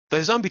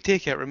Thy zombie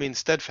takeout remains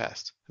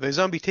steadfast. Thy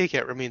zombie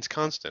takeout remains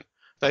constant.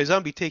 Thy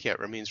zombie takeout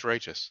remains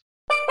righteous.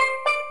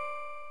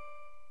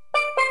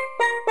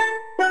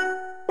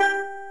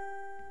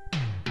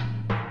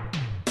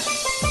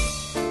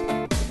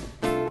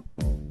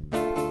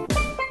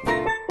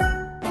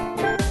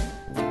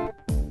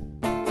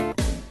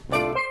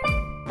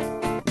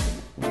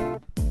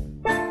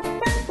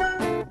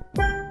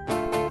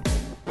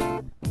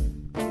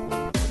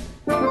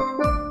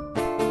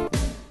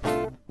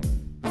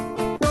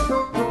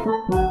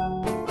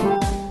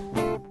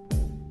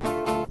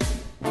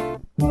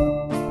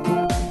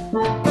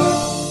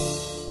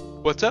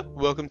 What's up?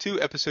 Welcome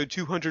to episode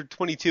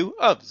 222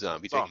 of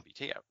Zombie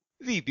Takeout,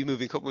 the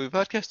B-Movie Cult Movie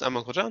Podcast. I'm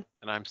Uncle John.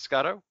 And I'm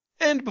Scotto.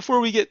 And before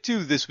we get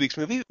to this week's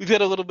movie, we've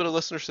had a little bit of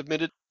listener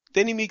submitted.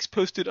 Danny Meeks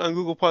posted on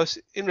Google Plus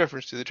in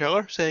reference to the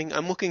trailer, saying,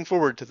 I'm looking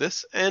forward to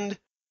this. And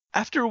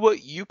after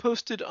what you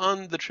posted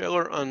on the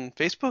trailer on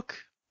Facebook,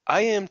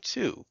 I am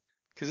too.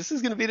 Because this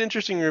is going to be an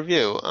interesting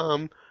review.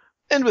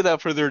 And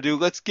without further ado,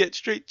 let's get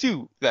straight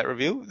to that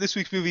review. This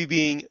week's movie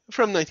being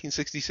from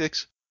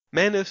 1966,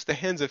 Manos, The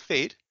Hands of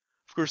Fate.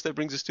 Of course, that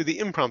brings us to the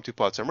impromptu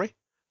plot summary.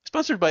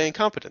 Sponsored by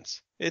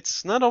incompetence.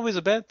 It's not always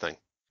a bad thing.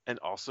 And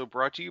also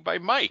brought to you by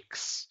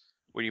mics.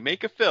 When you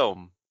make a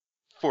film,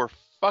 for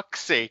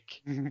fuck's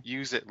sake,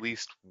 use at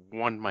least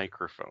one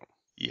microphone.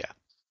 Yeah.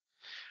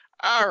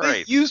 All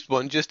right. They used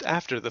one just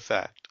after the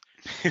fact.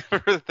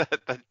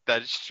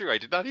 that is true. I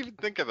did not even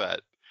think of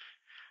that.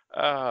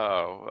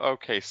 Oh,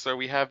 okay. So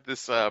we have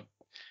this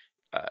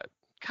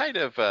kind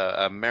of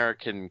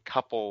American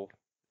couple.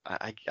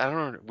 I don't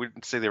know.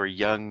 Wouldn't say they were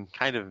young,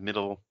 kind of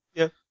middle.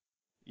 Yeah.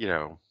 You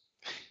know.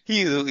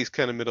 He is at least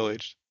kind of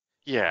middle-aged.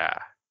 Yeah.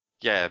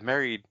 Yeah.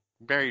 Married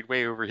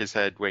way over his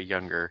head, way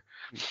younger.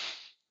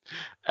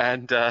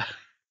 And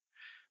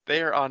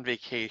they are on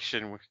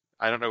vacation.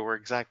 I don't know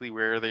exactly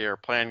where they are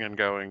planning on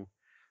going,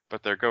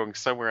 but they're going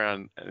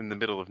somewhere in the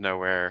middle of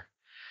nowhere.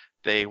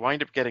 They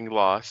wind up getting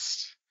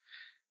lost,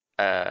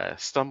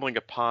 stumbling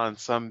upon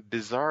some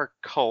bizarre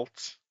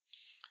cult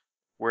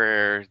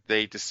where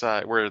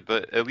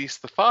at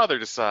least the father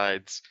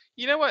decides,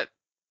 you know what,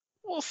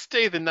 we'll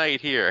stay the night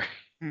here.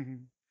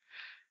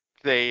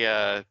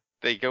 They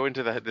go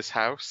into this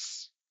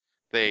house.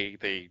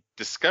 They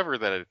discover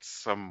that it's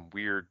some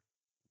weird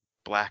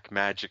black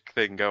magic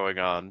thing going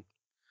on.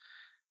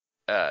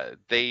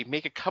 They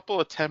make a couple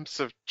attempts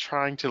of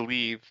trying to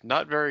leave,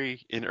 not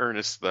very in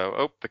earnest though.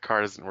 Oh, the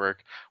car doesn't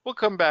work. We'll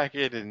come back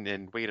in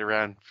and wait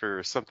around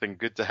for something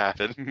good to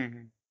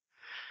happen.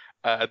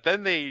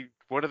 Then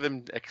one of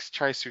them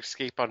tries to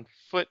escape on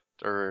foot,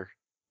 or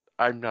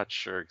I'm not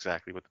sure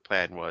exactly what the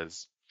plan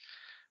was.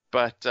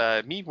 But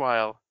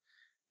meanwhile,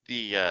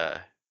 I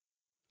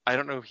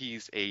don't know if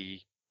he's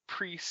a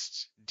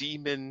priest,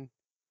 demon,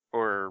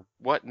 or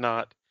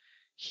whatnot.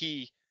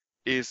 He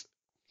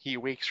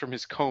wakes from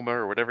his coma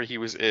or whatever he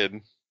was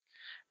in,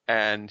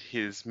 and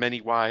his many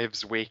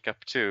wives wake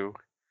up too.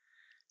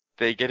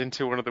 They get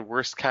into one of the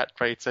worst cat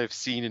fights I've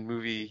seen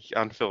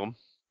on film.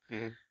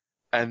 Mm-hmm.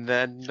 And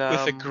then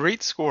with a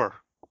great score.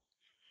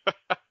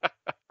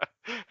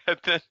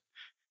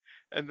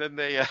 and then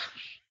they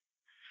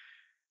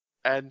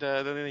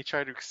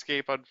try to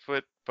escape on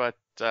foot, but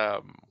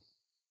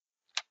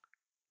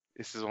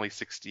this is only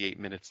 68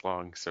 minutes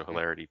long, so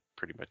hilarity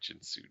pretty much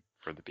ensued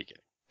from the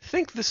beginning. I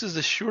think this is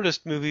the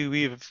shortest movie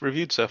we've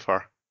reviewed so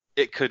far.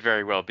 It could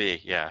very well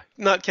be, yeah.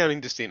 Not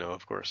counting Destino,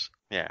 of course.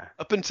 Yeah.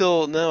 Up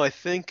until now, I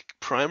think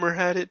Primer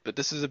had it, but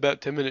this is about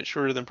 10 minutes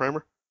shorter than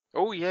Primer.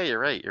 Oh, yeah, you're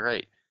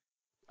right.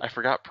 I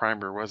forgot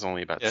Primer was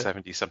only about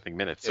 70-something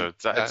minutes, so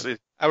it's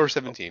hour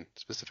 17,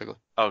 specifically.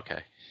 Okay.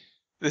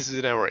 This is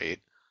an hour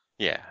 8.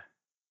 Yeah.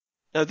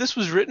 Now, this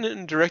was written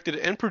and directed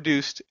and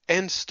produced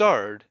and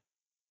starred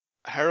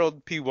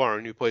Harold P.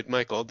 Warren, who played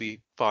Michael, the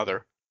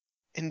father.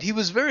 And he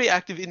was very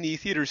active in the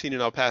theater scene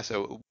in El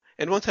Paso,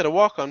 and once had a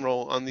walk-on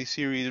role on the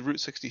series Route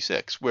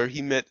 66, where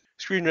he met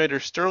screenwriter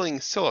Sterling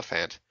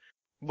Silliphant.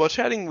 While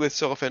chatting with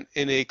Silliphant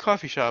in a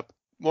coffee shop,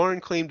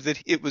 Warren claimed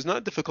that it was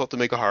not difficult to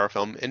make a horror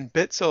film, and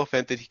bet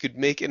Silliphant that he could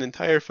make an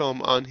entire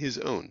film on his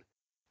own.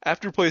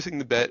 After placing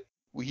the bet,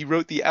 he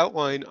wrote the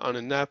outline on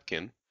a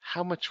napkin.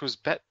 How much was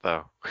bet,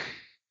 though?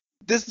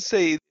 It doesn't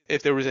say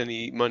if there was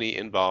any money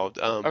involved.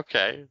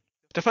 Okay.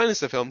 To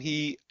finance the film,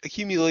 he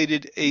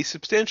accumulated a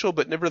substantial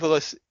but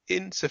nevertheless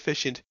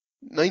insufficient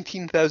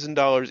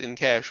 $19,000 in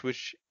cash,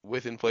 which,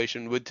 with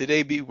inflation, would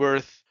today be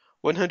worth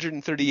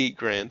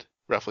 $138,000,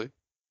 roughly.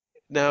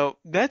 Now,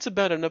 that's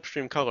about an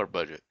Upstream Color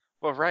budget.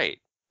 Well, right.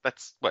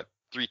 That's,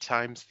 3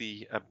 times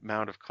the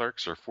amount of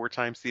Clerks, or 4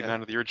 times the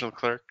amount of the original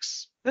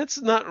Clerks?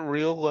 That's not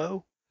real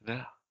low.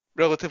 No.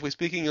 Relatively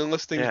speaking,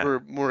 unless things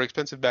were more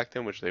expensive back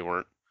then, which they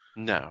weren't.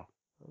 No,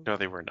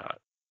 they were not.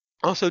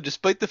 Also,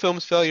 despite the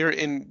film's failure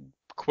in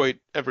quite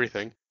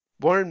everything,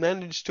 Warren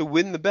managed to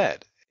win the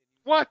bet.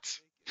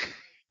 What?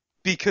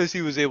 Because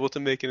he was able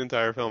to make an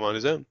entire film on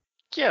his own.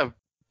 Yeah,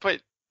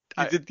 but...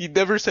 He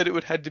never said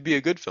it had to be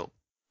a good film.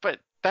 But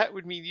that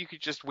would mean you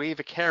could just wave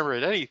a camera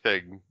at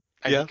anything,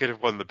 and you could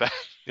have won the bet.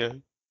 Yeah.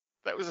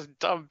 That was a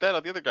dumb bet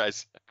on the other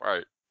guy's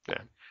part.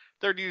 Yeah.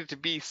 there needed to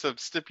be some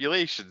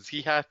stipulations.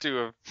 He had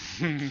to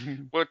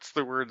have, what's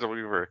the word that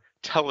we were,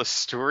 tell a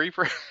story,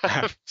 Well,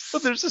 perhaps?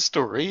 there's a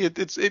story.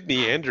 It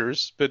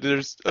meanders, but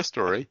there's a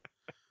story.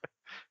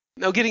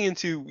 Now, getting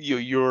into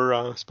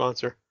your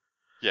sponsor,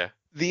 Yeah.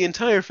 the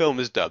entire film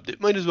is dubbed. It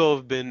might as well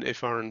have been a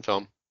foreign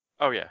film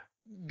Oh, yeah.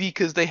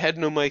 because they had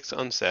no mics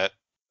on set,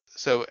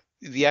 so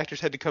the actors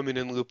had to come in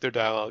and loop their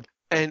dialogue,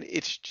 and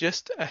it's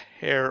just a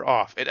hair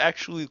off. It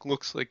actually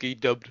looks like a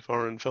dubbed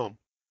foreign film.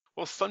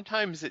 Well,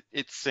 sometimes it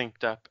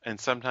synced up and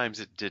sometimes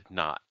it did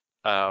not.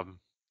 Um,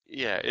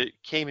 yeah, it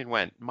came and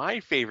went. My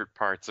favorite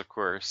parts, of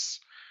course,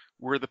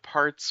 were the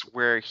parts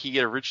where he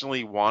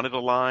originally wanted a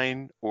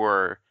line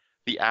or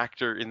the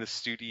actor in the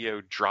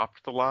studio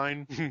dropped the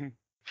line.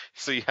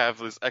 So you have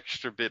this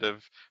extra bit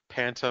of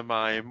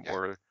pantomime Yeah.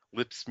 or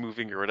lips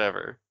moving or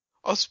whatever.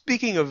 Oh,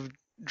 speaking of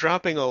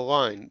dropping a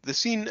line, the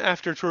scene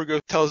after Torgo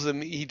tells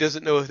them he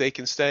doesn't know if they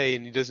can stay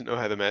and he doesn't know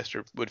how the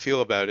master would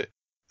feel about it,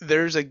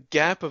 there's a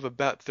gap of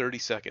about 30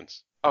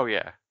 seconds Oh,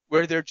 yeah,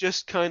 where they're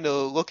just kind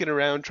of looking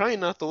around, trying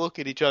not to look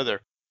at each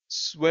other.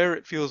 Swear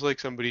it feels like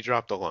somebody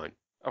dropped a line.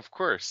 of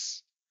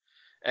course.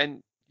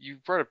 And you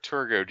brought up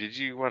Torgo. Did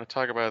you want to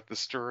talk about the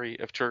story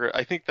of Torgo?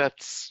 I think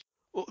that's,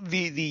 Well,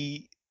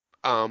 the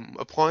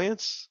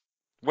appliance.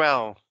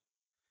 well,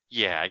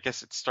 yeah, I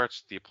guess it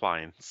starts with the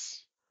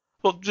appliance.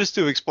 Well, just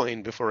to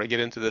explain before I get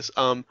into this,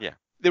 Yeah.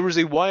 there was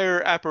a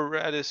wire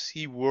apparatus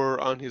he wore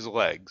on his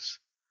legs.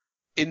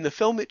 In the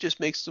film, it just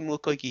makes him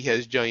look like he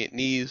has giant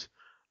knees.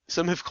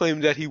 Some have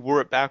claimed that he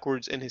wore it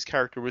backwards and his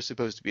character was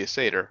supposed to be a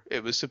satyr.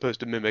 It was supposed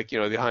to mimic,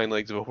 the hind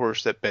legs of a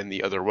horse that bend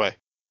the other way.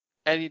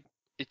 And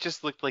it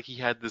just looked like he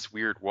had this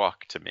weird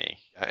walk to me.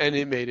 And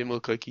it made him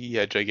look like he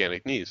had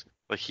gigantic knees.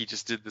 Like he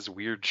just did this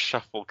weird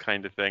shuffle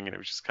kind of thing, and it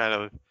was just kind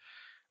of,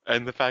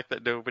 and the fact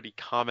that nobody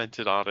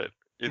commented on it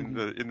in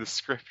Mhm. the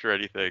script or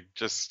anything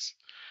just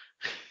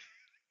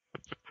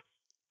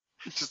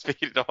just made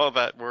it all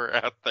that more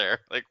out there.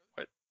 Like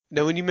what?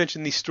 Now, when you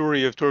mention the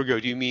story of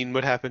Torgo, do you mean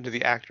what happened to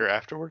the actor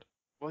afterward?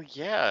 Well,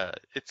 yeah,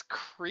 it's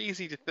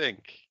crazy to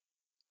think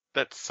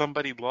that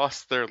somebody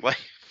lost their life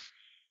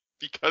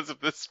because of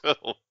this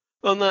film.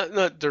 Well,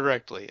 not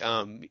directly.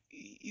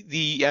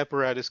 The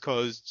apparatus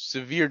caused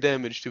severe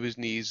damage to his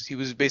knees. He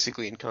was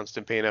basically in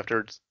constant pain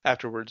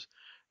afterwards,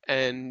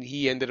 and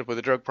he ended up with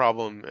a drug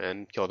problem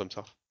and killed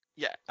himself.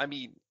 Yeah, I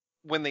mean,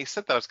 when they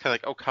said that, I was kind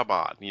of like, oh, come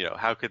on,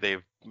 how could they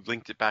have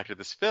linked it back to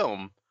this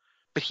film?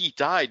 But he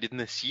died in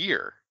this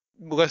year.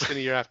 Less than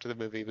a year after the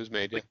movie was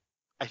made, yeah. Like,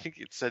 I think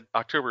it said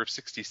October of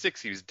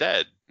 '66 he was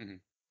dead. Mhm.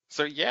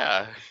 So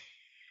yeah,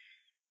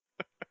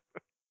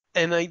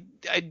 And I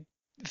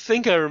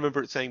think I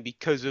remember it saying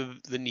because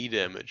of the knee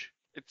damage.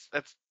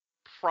 that's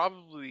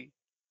probably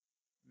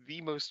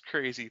the most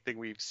crazy thing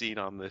we've seen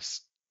Yeah, on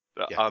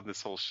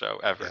this whole show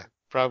yeah, ever.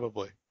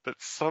 probably.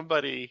 That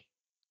somebody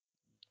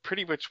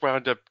pretty much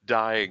wound up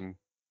dying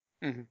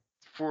Hmm.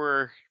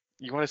 for,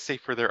 you want to say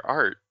for their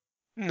art,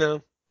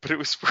 No, but it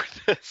was for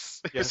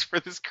this. It yeah, was for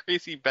this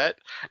crazy bet,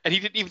 and he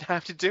didn't even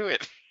have to do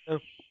it. no.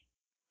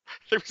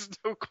 There was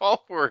no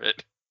call for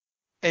it.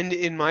 And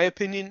in my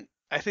opinion,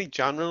 I think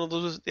John Reynolds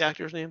was the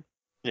actor's name,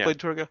 Yeah, played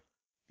Torgo.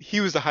 He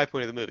was the high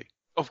point of the movie.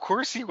 of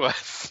course he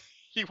was.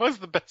 He was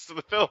the best of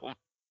the film,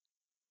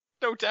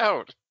 no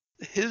doubt.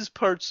 His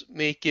parts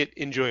make it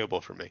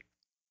enjoyable for me.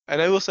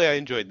 And I will say I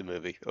enjoyed the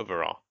movie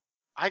overall.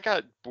 I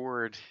got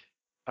bored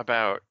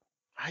about,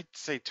 I'd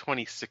say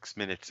 26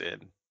 minutes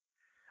in.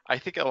 I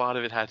think a lot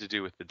of it had to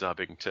do with the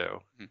dubbing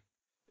too. Hmm.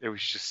 It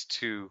was just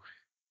too.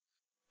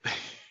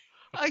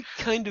 I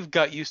kind of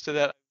got used to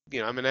that.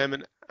 I'm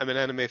an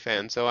anime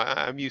fan, so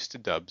I'm used to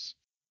dubs.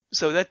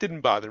 So that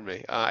didn't bother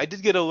me. I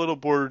did get a little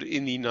bored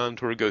in the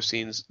non-Torgo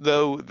scenes,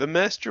 though the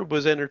master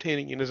was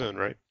entertaining in his own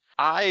right.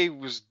 I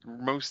was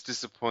most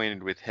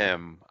disappointed with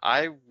him.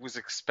 I was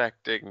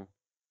expecting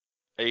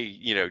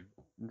a,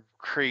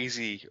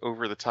 crazy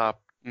over the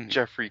top Mhm.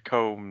 Jeffrey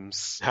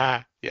Combs.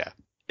 Ha, yeah.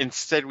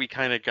 Instead, we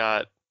kind of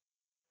got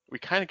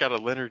a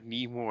Leonard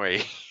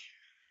Nimoy, a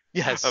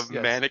Yes, yes.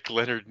 manic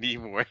Leonard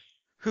Nimoy.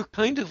 Who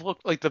kind of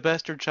looked like the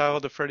bastard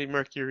child of Freddie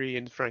Mercury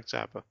and Frank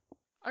Zappa.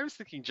 I was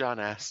thinking John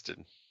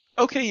Aston.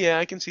 Okay, yeah,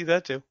 I can see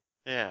that too.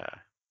 Yeah.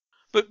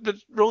 But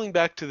rolling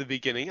back to the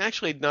beginning,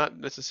 actually not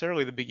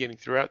necessarily the beginning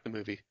throughout the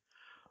movie.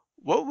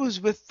 What was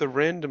with the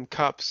random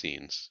cop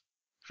scenes?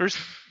 First,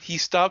 he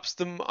stops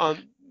them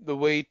on the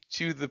way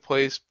to the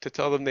place to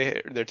tell them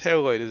their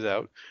tail light is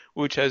out,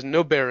 which has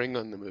no bearing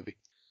on the movie.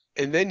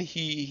 And then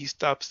he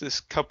stops this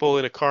couple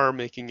in a car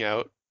making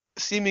out,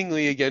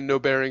 seemingly again no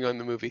bearing on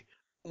the movie.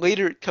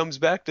 Later it comes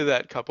back to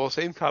that couple,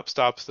 same cop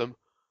stops them,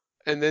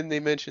 and then they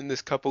mention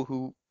this couple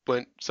who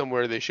went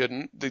somewhere they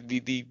shouldn't,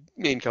 the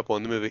main couple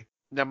in the movie.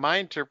 Now, my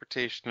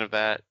interpretation of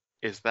that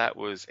is that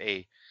was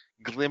a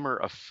glimmer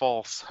of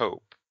false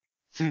hope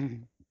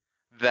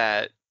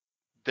that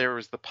there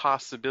was the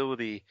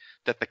possibility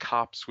that the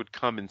cops would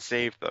come and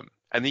save them.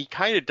 And he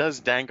kind of does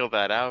dangle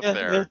that out Yeah,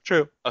 yeah, there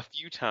true. a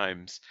few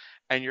times.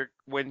 And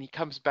when he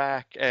comes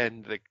back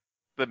and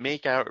the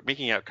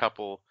making out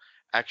couple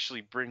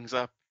actually brings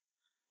up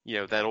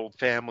that old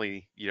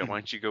family, why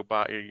don't you go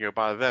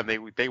bother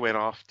them? They went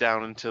off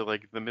down into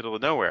like the middle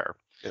of nowhere.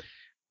 Yeah.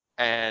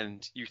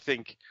 And you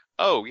think,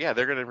 oh yeah,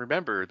 they're gonna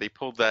remember they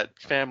pulled that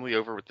family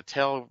over with the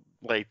tail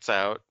lights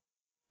out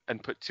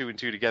and put two and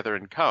two together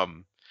and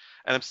come.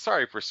 And I'm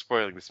sorry for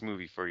spoiling this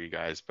movie for you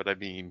guys, but I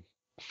mean,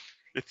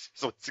 it's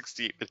like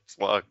 68 minutes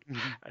long,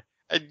 Mhm.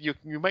 and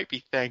you might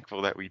be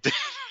thankful that we did.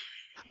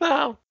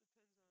 Well,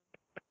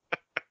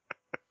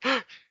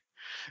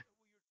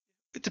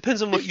 it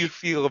depends on what If you you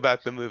feel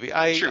about the movie.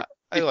 I true,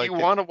 I if you liked it.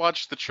 want to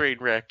watch the train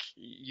wreck,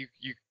 you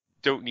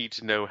don't need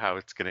to know how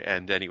it's going to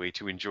end anyway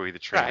to enjoy the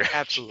train Right, wreck.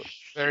 absolutely.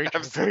 Very true.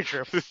 Abs- Very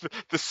true.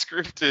 the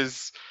script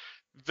is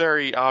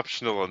very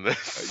optional in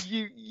this.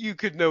 You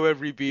could know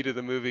every beat of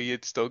the movie.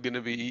 It's still going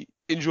to be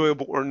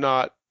enjoyable or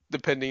not,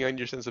 depending on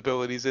your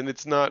sensibilities, and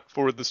it's not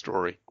for the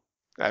story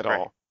at Right,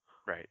 all.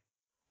 right.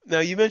 Now,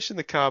 you mentioned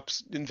the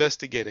cops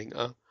investigating.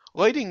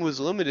 Lighting was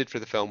limited for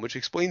the film, which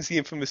explains the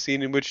infamous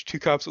scene in which two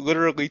cops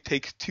literally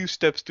take 2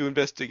 steps to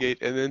investigate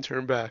and then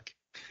turn back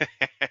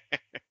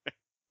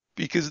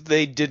because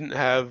they didn't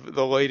have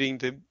the lighting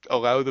to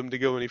allow them to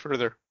go any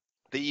further.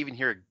 They even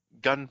hear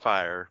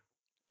gunfire,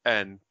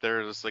 and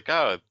they're just like,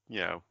 oh,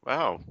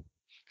 wow,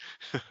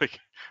 like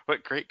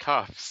what great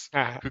cops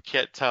Ah. who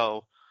can't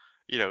tell,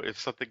 if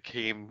something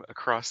came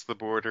across the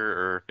border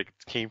or if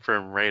it came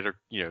from right or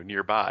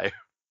nearby.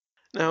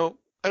 Now,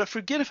 I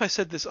forget if I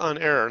said this on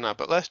air or not,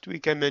 but last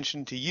week I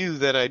mentioned to you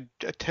that I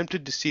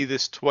attempted to see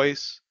this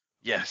twice,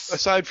 Yes,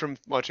 aside from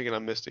watching it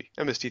on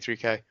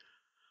MST3K.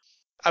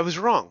 I was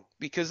wrong,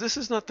 because this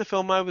is not the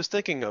film I was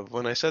thinking of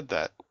when I said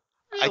that.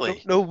 I don't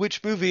really. know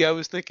which movie I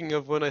was thinking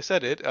of when I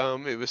said it.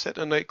 It was set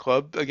in a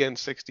nightclub, again,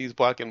 60s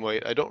black and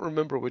white. I don't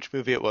remember which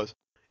movie it was.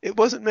 It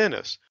wasn't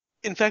Manos.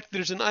 In fact,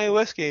 there's an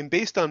iOS game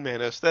based on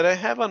Manos that I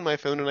have on my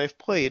phone and I've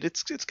played.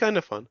 It's kind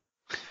of fun.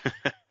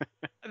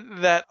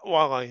 That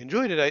while I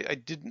enjoyed it, I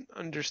didn't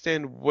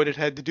understand what it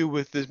had to do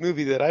with this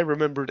movie that I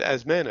remembered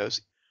as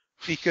Manos,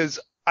 because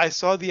I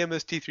saw the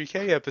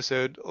MST3K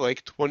episode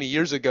like 20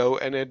 years ago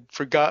and had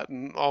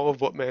forgotten all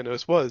of what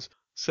Manos was.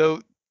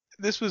 So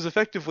this was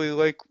effectively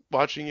like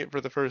watching it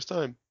for the first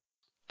time.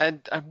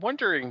 And I'm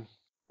wondering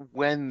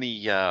when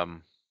the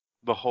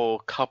whole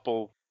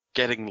couple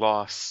getting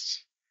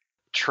lost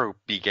trope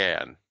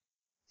began.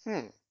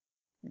 Hmm.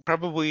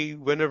 Probably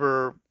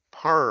whenever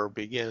horror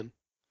began.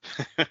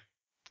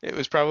 It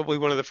was probably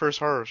one of the first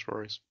horror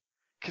stories.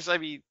 Because I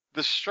mean,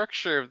 the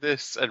structure of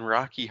this and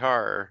Rocky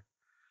Horror,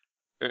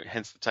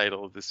 hence the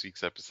title of this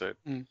week's episode,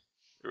 Mm,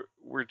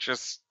 were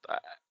just,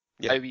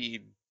 yeah, I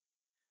mean,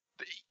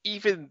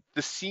 even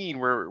the scene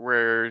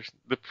where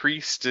the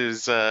priest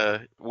is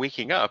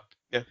waking up,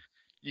 yeah.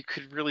 you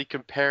could really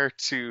compare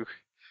to,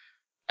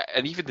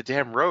 and even the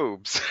damn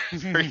robes,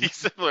 pretty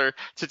similar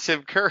to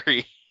Tim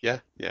Curry. Yeah,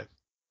 yeah.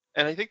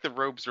 And I think the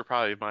robes were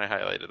probably my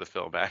highlight of the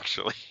film,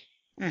 actually.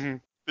 Hmm.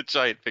 The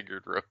giant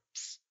figured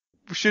robes.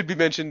 Should be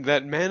mentioned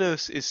that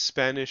Manos is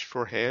Spanish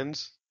for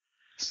hands,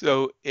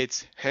 so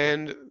it's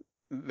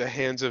the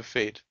hands of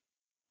fate,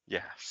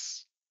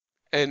 Yes.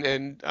 and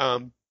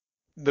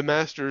the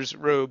master's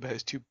robe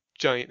has 2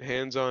 giant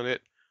hands on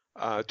it.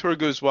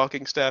 Torgo's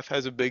walking staff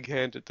has a big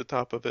hand at the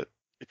top of it.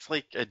 It's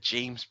like a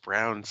James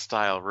Brown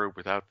style robe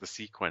without the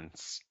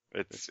sequence.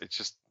 It's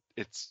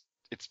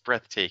it's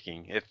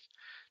breathtaking. If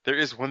there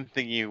is one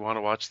thing you want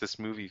to watch this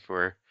movie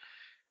for,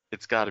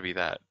 it's got to be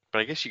that. But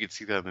I guess you could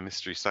see that in the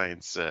Mystery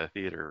Science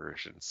theater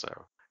version. So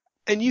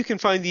And you can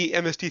find the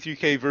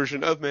MST3K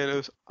version of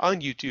Manos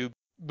on YouTube,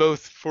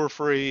 both for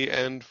free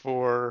and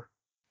for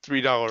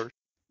 $3,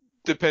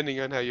 depending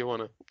on how you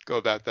want to go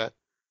about that.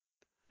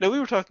 Now, we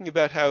were talking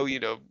about how,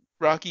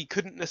 Rocky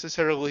couldn't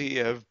necessarily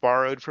have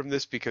borrowed from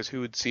this because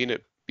who had seen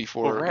it well,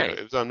 before, right.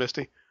 it was on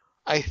Misty.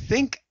 I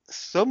think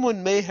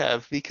someone may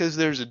have because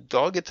there's a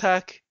dog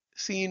attack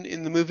scene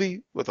in the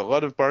movie with a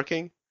lot of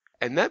barking,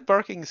 and that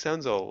barking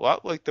sounds a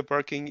lot like the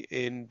barking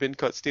in Been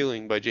Caught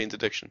Stealing by Jane's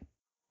Addiction.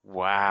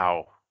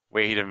 Wow.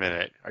 Wait a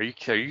minute. Are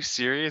you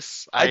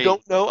serious? I I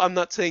don't know. I'm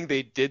not saying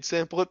they did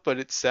sample it, but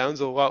it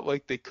sounds a lot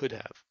like they could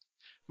have.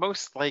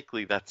 most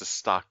likely that's a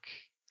stock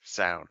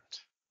sound.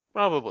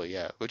 Probably,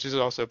 yeah, which is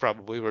also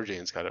probably where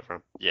Jane's got it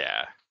from.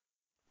 Yeah.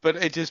 But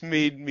it just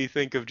made me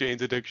think of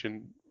Jane's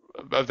Addiction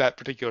of that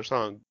particular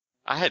song.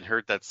 I hadn't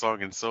heard that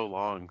song in so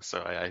long,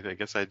 so I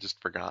guess I just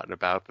forgotten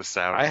about the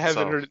sound I haven't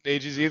itself. heard it in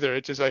ages either.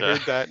 It just I Yeah.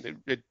 heard that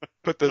and it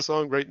put the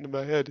song right into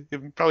my head.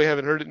 You probably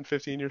haven't heard it in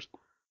 15 years.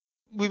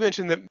 We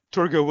mentioned that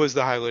Torgo was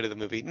the highlight of the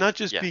movie, not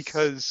just Yes.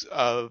 because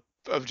of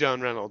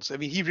John Reynolds. I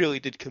mean, he really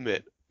did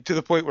commit to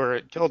the point where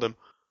it killed him.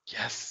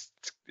 Yes.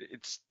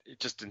 It's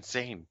just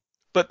insane.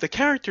 But the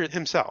character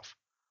himself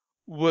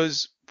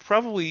was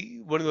probably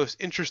one of the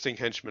most interesting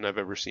henchmen I've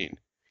ever seen.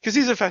 Because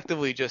he's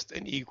effectively just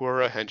an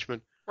Igor, a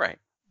henchman. Right.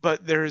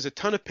 But there is a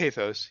ton of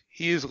pathos.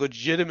 He is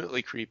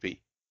legitimately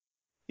creepy.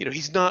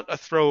 He's not a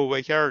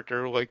throwaway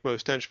character like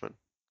most henchmen.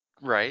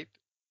 Right.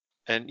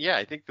 And yeah,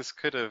 I think this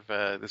would have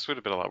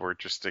been a lot more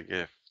interesting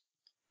if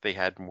they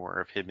had more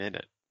of him in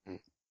it. Mm.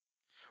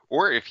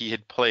 Or if he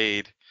had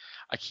played,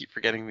 I keep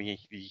forgetting the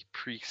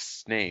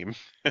priest's name.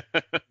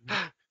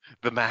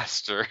 The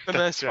master. The That's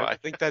master, I why.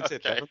 think that's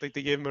it. I Okay. don't think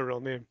they gave him a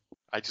real name.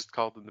 I just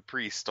called him the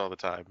priest all the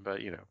time,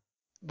 but you know.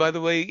 By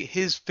the way,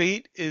 his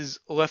fate is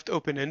left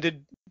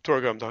open-ended,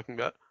 Torgo I'm talking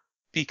about,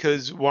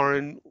 because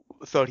Warren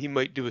thought he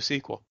might do a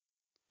sequel.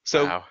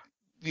 So, Wow.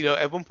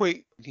 at one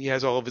point he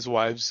has all of his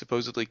wives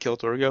supposedly kill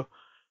Torgo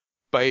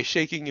by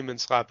shaking him and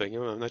slapping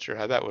him. I'm not sure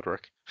how that would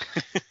work.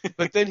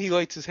 But then he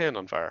lights his hand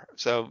on fire.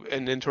 So,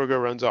 and then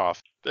Torgo runs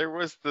off. There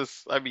was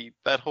this, I mean,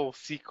 that whole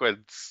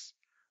sequence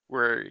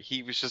where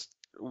he was just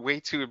way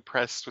too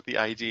impressed with the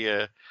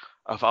idea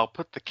of I'll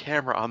put the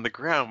camera on the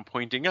ground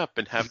pointing up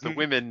and have the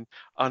women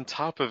on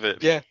top of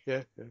it. Yeah,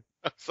 yeah, yeah.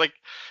 I was like,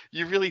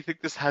 you really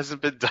think this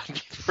hasn't been done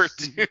before,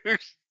 dude?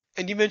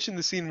 And you mentioned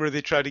the scene where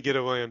they try to get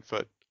away on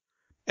foot,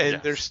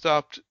 and they're Yes.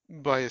 stopped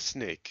by a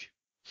snake,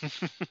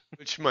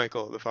 which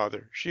Michael, the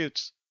father,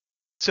 shoots.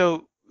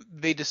 So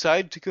they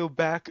decide to go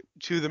back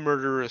to the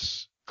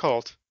murderous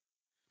cult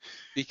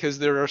because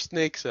there are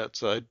snakes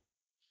outside.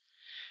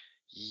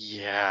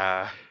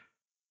 Yeah.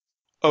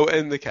 Oh,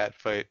 and the cat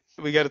fight.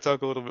 We got to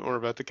talk a little bit more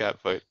about the cat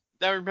fight.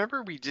 Now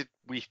remember we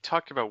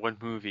talked about one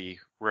movie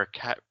where a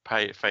cat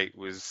fight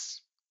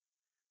was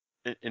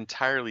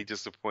entirely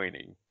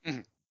disappointing.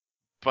 Mhm.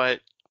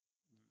 But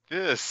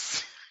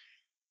this,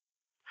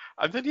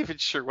 I'm not even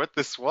sure what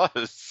this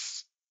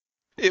was.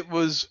 It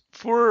was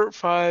 4 or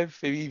 5,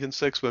 maybe even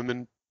 6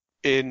 women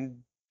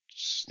in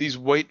these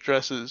white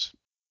dresses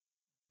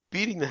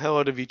beating the hell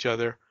out of each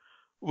other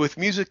with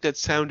music that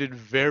sounded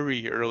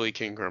very early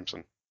King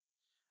Crimson.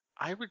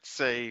 I would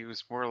say it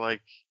was more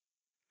like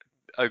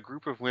a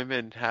group of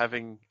women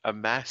having a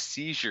mass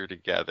seizure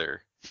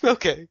together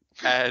Okay,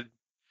 and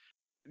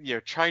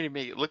trying to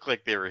make it look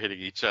like they were hitting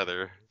each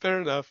other.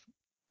 fair enough.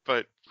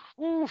 But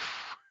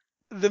oof,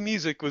 The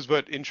music was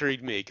what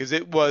intrigued me because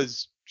it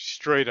was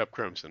straight up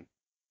Crimson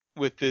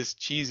with this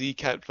cheesy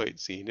catfight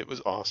scene. It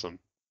was awesome.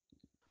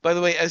 By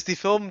the way, as the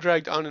film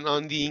dragged on and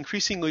on, the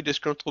increasingly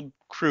disgruntled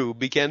crew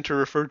began to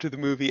refer to the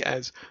movie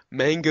as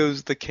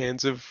Mangoes the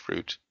Cans of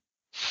Fruit.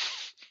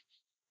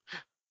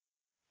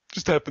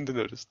 Just happened to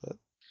notice that.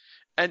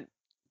 and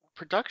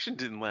production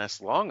didn't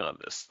last long on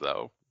this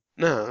though.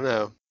 No,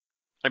 no.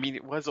 I mean,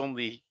 it was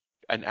only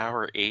an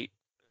hour eight,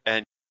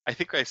 and I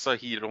think I saw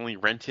he had only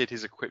rented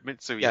his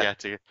equipment, so he Yeah. had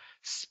to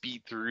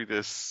speed through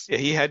this Yeah,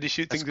 he had to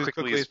shoot as things as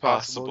quickly quickly as as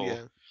possible. possible.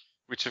 Yeah.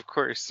 Which, of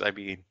course, I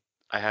mean,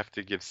 I have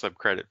to give some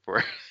credit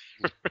for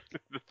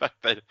the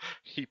fact that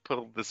he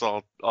pulled this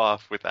all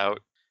off without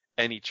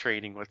any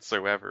training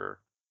whatsoever.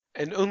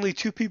 And only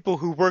 2 people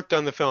who worked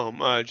on the film,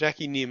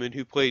 Jackie Neiman,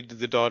 who played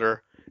the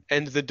daughter,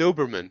 and the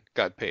Doberman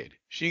got paid.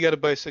 She got a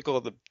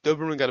bicycle, the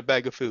Doberman got a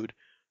bag of food.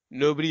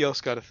 Nobody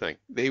else got a thing.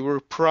 They were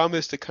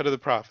promised a cut of the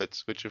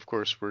profits, which of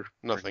course were Or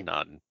nothing.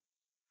 none.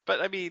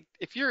 But I mean,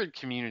 if you're in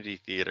community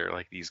theater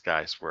like these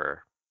guys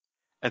were,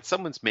 and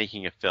someone's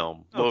making a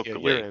film Oh yeah, you're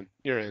locally, in.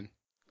 You're in.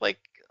 like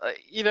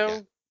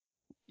Yeah.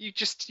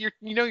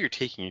 you're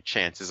taking your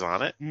chances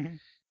on it, Mhm.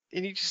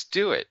 and you just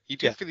do it. You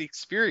do Yeah. it for the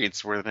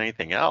experience more than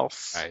anything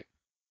else. Right.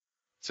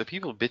 So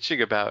people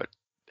bitching about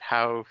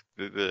how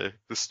the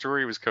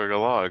story was going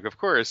along. Of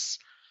course,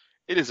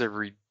 it is a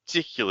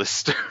ridiculous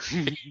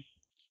story.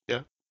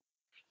 Yeah.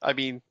 I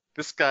mean,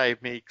 this guy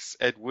makes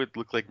Ed Wood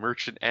look like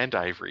Merchant and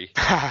Ivory.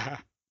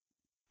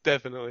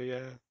 Definitely,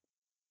 yeah.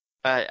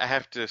 I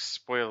have to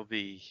spoil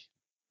the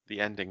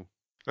ending.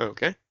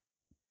 Okay.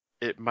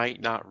 It might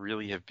not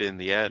really have been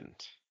the end.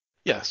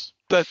 Yes.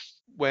 That's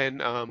when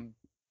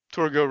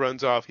Torgo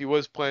runs off. He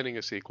was planning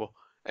a sequel.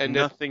 And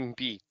then, Nothing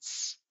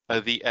beats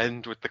the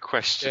end with the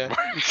question yeah,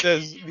 mark. he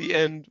says the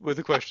end with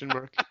a question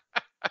mark.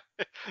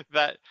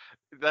 that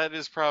that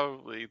is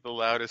probably the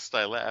loudest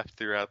I laughed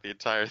throughout the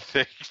entire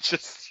thing.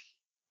 Just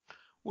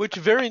Which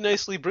very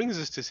nicely brings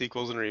us to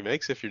sequels and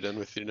remakes, if you're done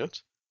with your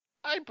notes.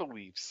 I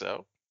believe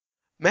so.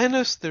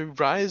 Manos, the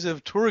Rise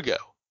of Torgo.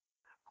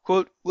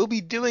 Quote, "We'll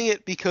be doing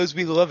it because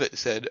we love it,"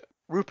 said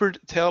Rupert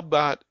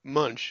Talbot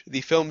Munch,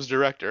 the film's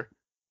director.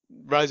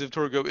 Rise of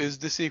Torgo is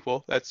the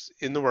sequel. That's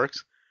in the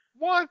works.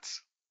 What?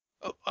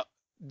 Uh, uh,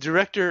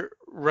 Director,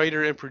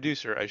 writer, and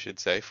producer, I should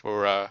say,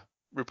 for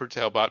Rupert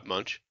Talbot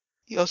Munch.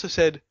 He also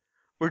said,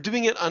 "We're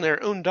doing it on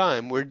our own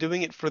dime. We're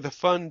doing it for the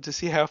fun to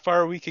see how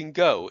far we can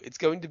go. It's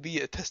going to be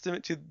a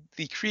testament to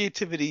the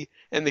creativity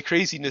and the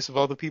craziness of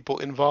all the people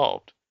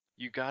involved."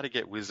 You got to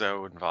get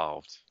Wizzo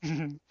involved.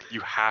 You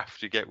have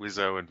to get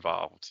Wizzo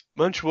involved.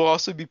 Munch will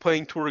also be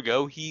playing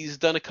Torgo. He's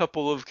done a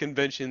couple of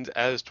conventions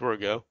as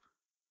Torgo.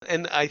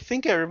 And I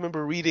think I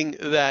remember reading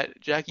that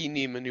Jackie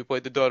Neiman, who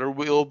played the daughter,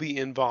 will be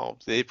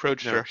involved. They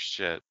approached No her.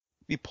 shit.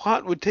 The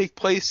plot would take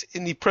place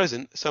in the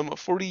present, some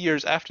 40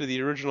 years after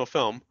the original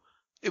film.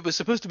 It was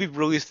supposed to be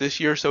released this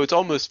year, so it's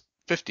almost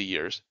 50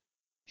 years.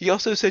 He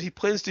also said he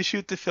plans to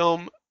shoot the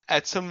film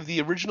at some of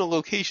the original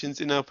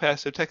locations in El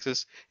Paso,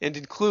 Texas, and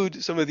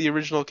include some of the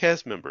original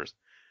cast members.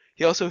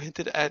 He also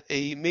hinted at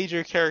a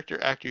major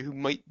character actor who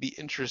might be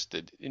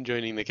interested in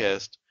joining the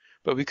cast,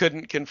 but we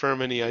couldn't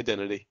confirm any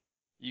identity.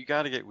 You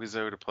got to get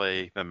Wizzo to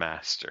play the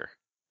master.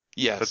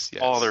 Yes, That's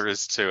yes. all there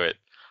is to it.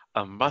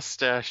 a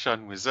mustache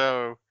on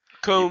Wiseau. You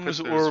put Combs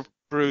those or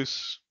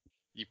Bruce.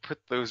 you put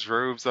those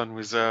robes on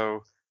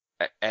Wiseau,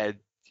 and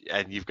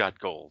you've got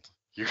gold.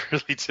 You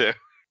really do.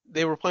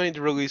 They were planning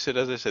to release it,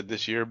 as I said,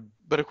 this year,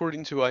 but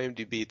according to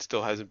IMDb, it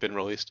still hasn't been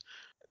released.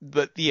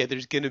 But yeah,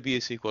 there's going to be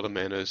a sequel to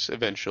Manos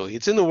eventually.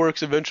 It's in the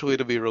works. Eventually,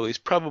 it'll be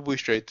released, probably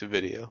straight to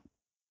video.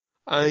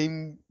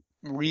 I'm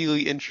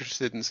really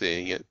interested in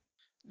seeing it.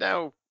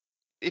 Now,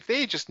 if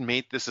they just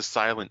made this a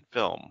silent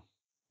film,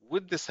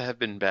 would this have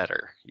been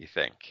better, you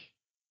think?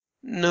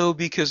 No,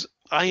 because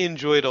I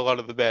enjoyed a lot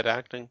of the bad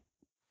acting.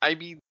 I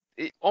mean,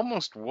 it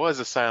almost was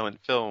a silent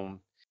film,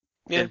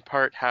 Yeah, in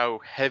part how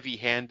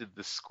heavy-handed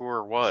the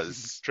score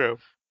was. true.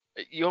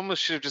 You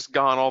almost should have just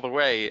gone all the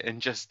way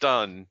and just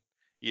done,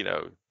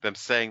 them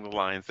saying the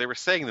lines. They were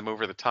saying them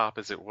over the top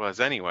as it was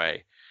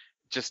anyway.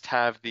 Just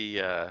have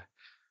the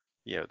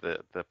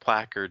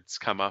placards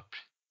come up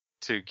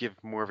to give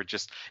more of a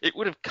just. It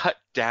would have cut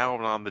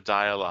down on the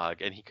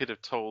dialogue, and he could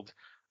have told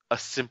a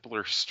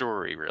simpler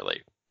story,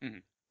 really. Mm-hmm.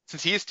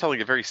 Since he is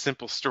telling a very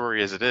simple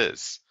story as it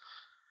is,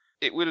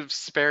 it would have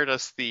spared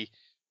us the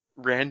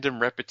random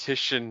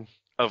repetition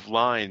of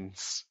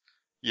lines,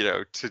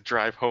 to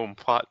drive home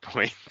plot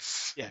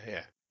points. Yeah,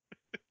 yeah.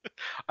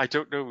 I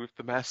don't know if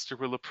the master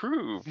will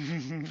approve.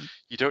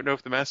 You don't know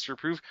if the master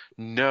approve?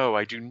 No,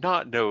 I do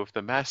not know if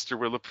the master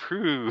will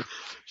approve.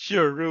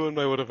 Sure, ruined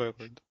by what have I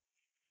learned.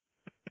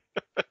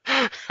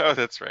 Oh,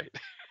 that's right.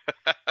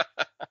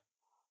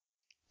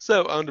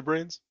 So, on to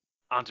Brains.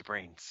 On to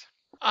Brains.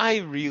 I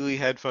really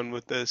had fun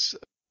with this,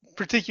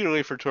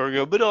 particularly for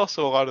Torgo, but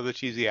also a lot of the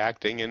cheesy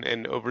acting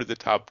and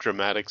over-the-top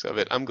dramatics of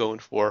it. I'm going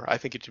for. I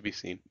think it should be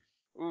seen.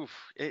 Oof,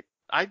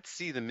 I'd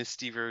see the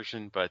Misty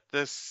version, but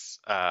this,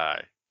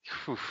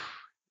 oof,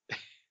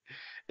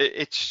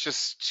 it's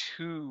just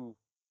too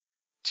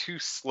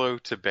slow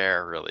to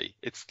bear, really.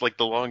 It's like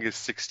the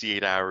longest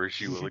 68 hours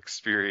you will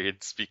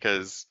experience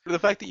because The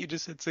fact that you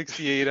just said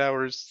 68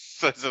 hours.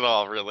 says it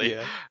all, really.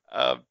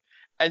 Yeah.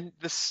 And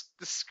the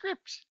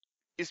script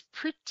is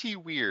pretty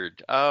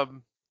weird.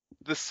 The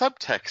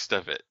subtext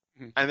of it,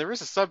 and there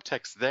is a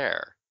subtext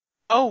there.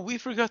 Oh, we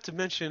forgot to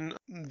mention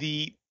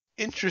the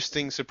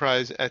interesting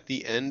surprise at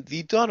the end.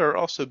 The daughter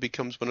also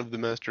becomes one of the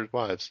master's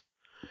wives.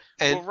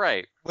 And Well,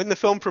 right. when the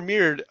film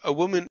premiered, a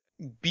woman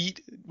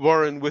beat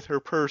Warren with her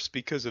purse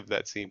because of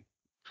that scene.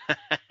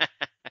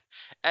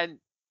 and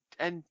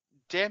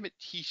damn it,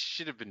 he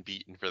should have been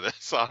beaten for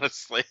this,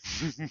 honestly.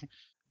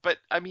 But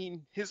I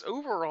mean, his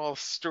overall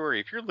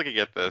story, if you're looking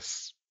at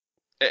this,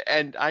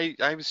 and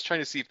I was trying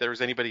to see if there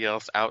was anybody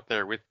else out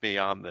there with me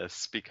on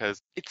this,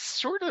 because it's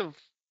sort of,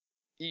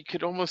 you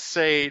could almost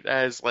say it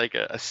as like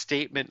a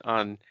statement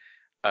on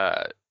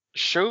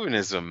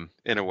chauvinism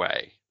in a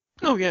way.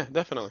 Oh yeah,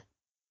 definitely.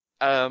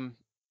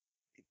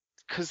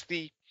 Because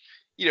the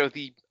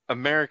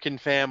American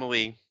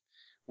family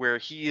where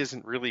he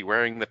isn't really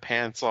wearing the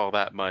pants all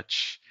that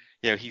much,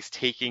 he's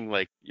taking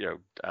like,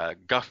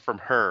 guff from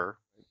her.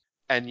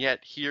 And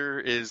yet here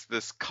is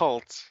this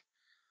cult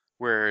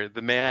where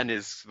the man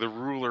is the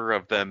ruler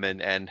of them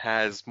and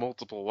has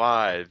multiple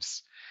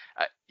wives.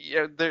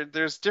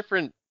 There's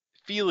different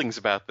feelings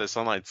about this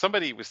online.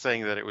 Somebody was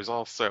saying that it was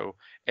also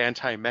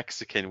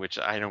anti-Mexican, which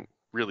I don't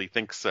really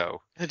think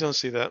so. I don't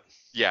see that.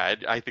 Yeah,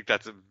 I think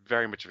that's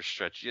very much of a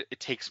stretch. It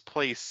takes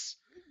place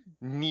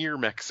near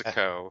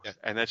Mexico, Yeah.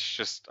 and that's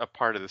just a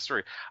part of the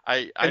story.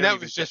 And that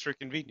was just for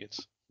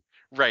convenience.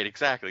 Right,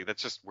 exactly.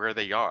 That's just where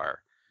they are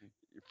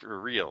for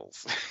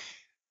reals.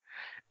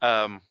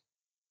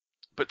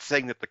 But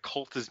saying that the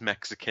cult is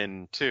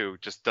Mexican too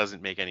just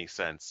doesn't make any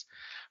sense.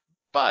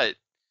 But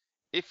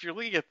if you're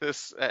looking at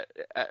this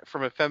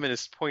from a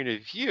feminist point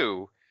of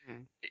view,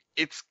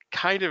 it's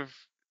kind of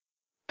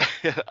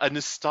a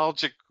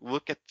nostalgic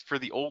look for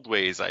the old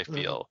ways, I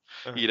feel.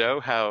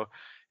 How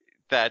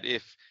that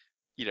if,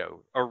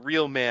 a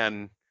real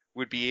man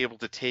would be able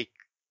to take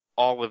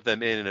all of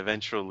them in and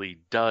eventually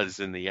does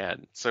in the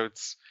end. So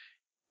it's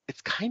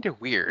kind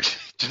of weird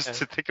just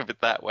to think of it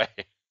that way.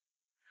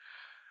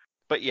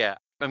 But yeah,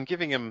 I'm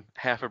giving him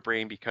half a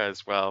brain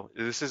because, well,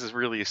 this is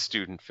really a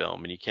student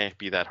film and you can't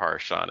be that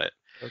harsh on it.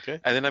 Okay.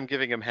 And then I'm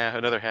giving him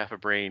another half a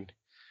brain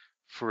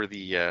for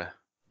the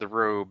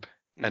robe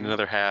and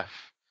another half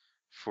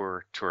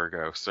for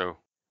Torgo. So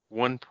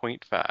 1.5.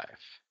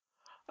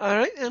 All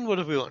right, and what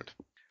have we learned?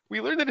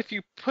 We learned that if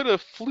you put a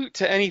flute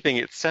to anything,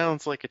 it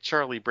sounds like a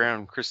Charlie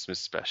Brown Christmas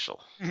special.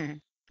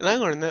 And I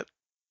learned that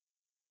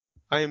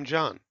I am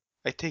John.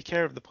 I take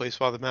care of the place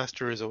while the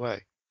master is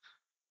away.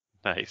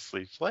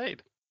 Nicely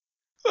played.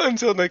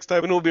 Until next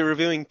time, when we'll be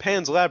reviewing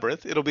Pan's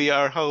Labyrinth, it'll be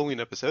our Halloween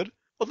episode.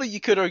 Although you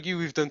could argue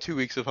we've done 2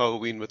 weeks of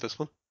Halloween with this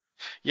one.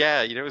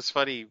 Yeah, it was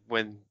funny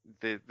when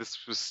this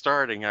was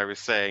starting, I was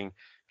saying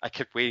I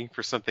kept waiting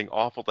for something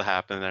awful to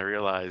happen, and I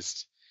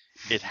realized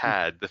it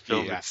had. The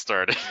film had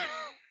started.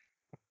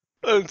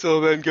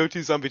 Until then, go to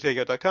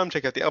zombietakeout.com,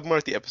 check out the album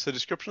art, the episode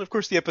description, of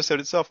course the episode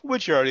itself,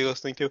 which you're already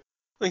listening to.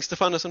 Links to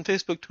find us on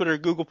Facebook, Twitter,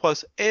 Google+,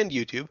 and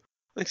YouTube.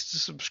 Links to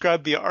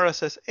subscribe via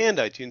RSS and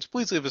iTunes.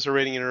 Please leave us a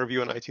rating and a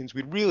review on iTunes.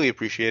 We'd really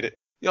appreciate it.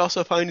 You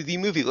also find the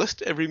movie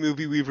list, every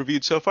movie we've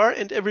reviewed so far,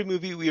 and every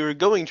movie we are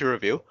going to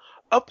review,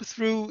 up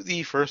through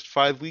the first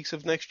 5 weeks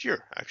of next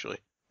year, actually.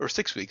 Or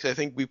 6 weeks. I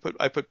think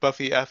I put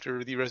Buffy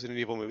after the Resident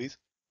Evil movies,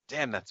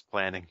 Damn, that's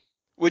planning.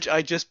 which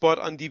I just bought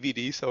on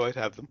DVD, so I'd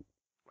have them.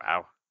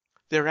 Wow.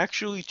 They're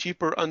actually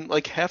cheaper on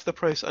like half the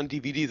price on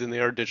DVD than they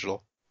are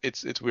digital.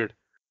 It's weird.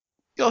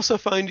 You also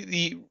find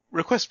the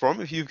request form.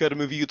 If you've got a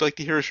movie you'd like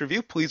to hear us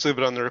review, please leave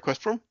it on the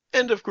request form.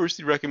 And of course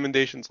the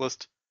recommendations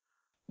list.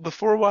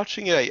 Before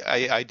watching it,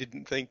 I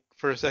didn't think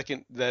for a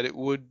second that it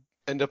would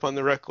end up on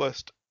the rec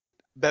list.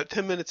 About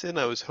 10 minutes in,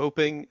 I was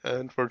hoping.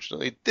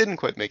 Unfortunately, it didn't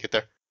quite make it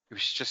there. It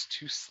was just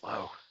too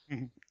slow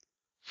Mhm.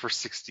 for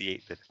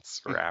 68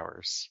 minutes or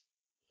hours.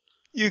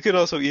 You can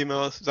also email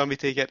us,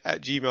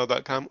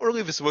 zombietakeout@gmail.com, or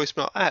leave us a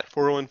voicemail at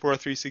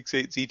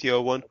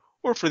 414-368-ZTO1,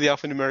 or for the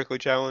alphanumerically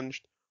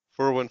challenged,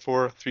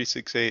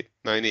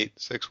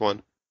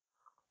 414-368-9861.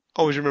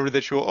 Always remember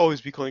that you will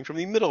always be calling from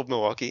the middle of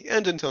Milwaukee,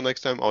 and until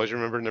next time, always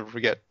remember, never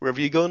forget,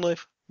 wherever you go in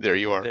life, there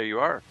you are. There you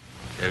are.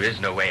 There is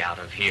no way out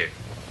of here.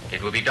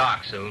 It will be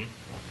dark soon.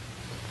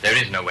 There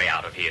is no way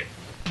out of here.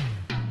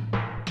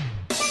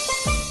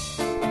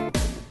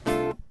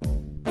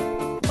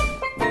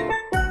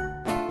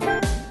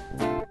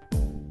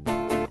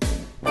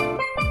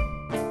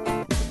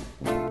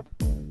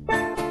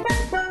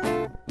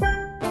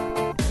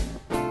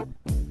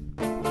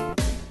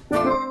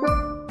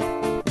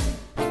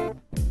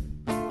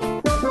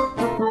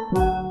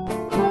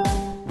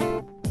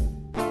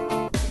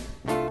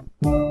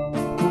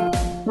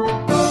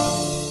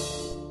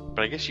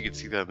 But I guess you could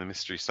see that in the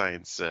Mystery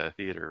Science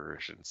Theater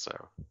version,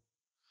 so.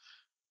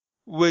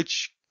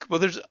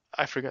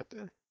 I forgot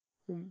to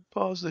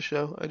pause the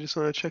show. I just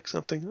want to check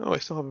something. Oh, I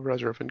still have a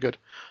browser open. Good.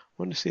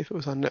 Wanted to see if it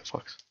was on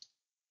Netflix.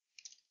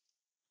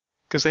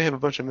 Because they have a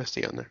bunch of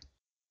Misty on there.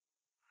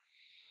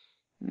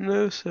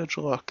 No such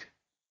luck.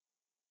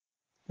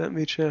 Let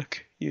me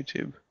check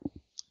YouTube.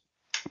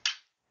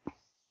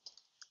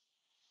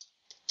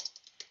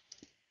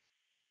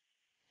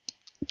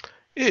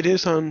 It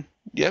is on.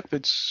 Yep,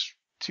 it's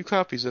 2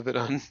 copies of it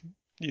on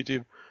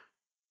YouTube.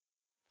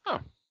 Oh.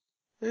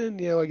 And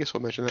yeah, well, I guess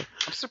we'll mention that.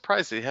 I'm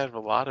surprised they have a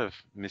lot of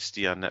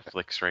Misty on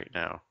Netflix right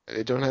now.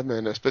 They don't have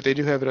Manos, but they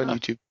do have it on Huh.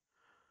 YouTube.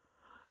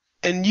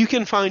 And you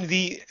can find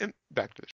back to the